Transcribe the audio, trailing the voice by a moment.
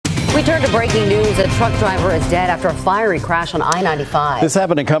We turn to breaking news. A truck driver is dead after a fiery crash on I-95. This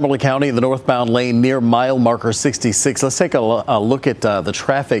happened in Cumberland County in the northbound lane near mile marker 66. Let's take a look at the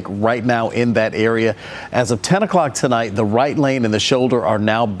traffic right now in that area. As of 10 o'clock tonight, the right lane and the shoulder are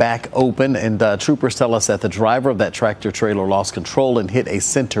now back open. And troopers tell us that the driver of that tractor trailer lost control and hit a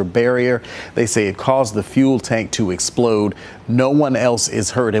center barrier. They say it caused the fuel tank to explode. No one else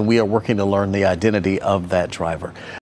is hurt, and we are working to learn the identity of that driver.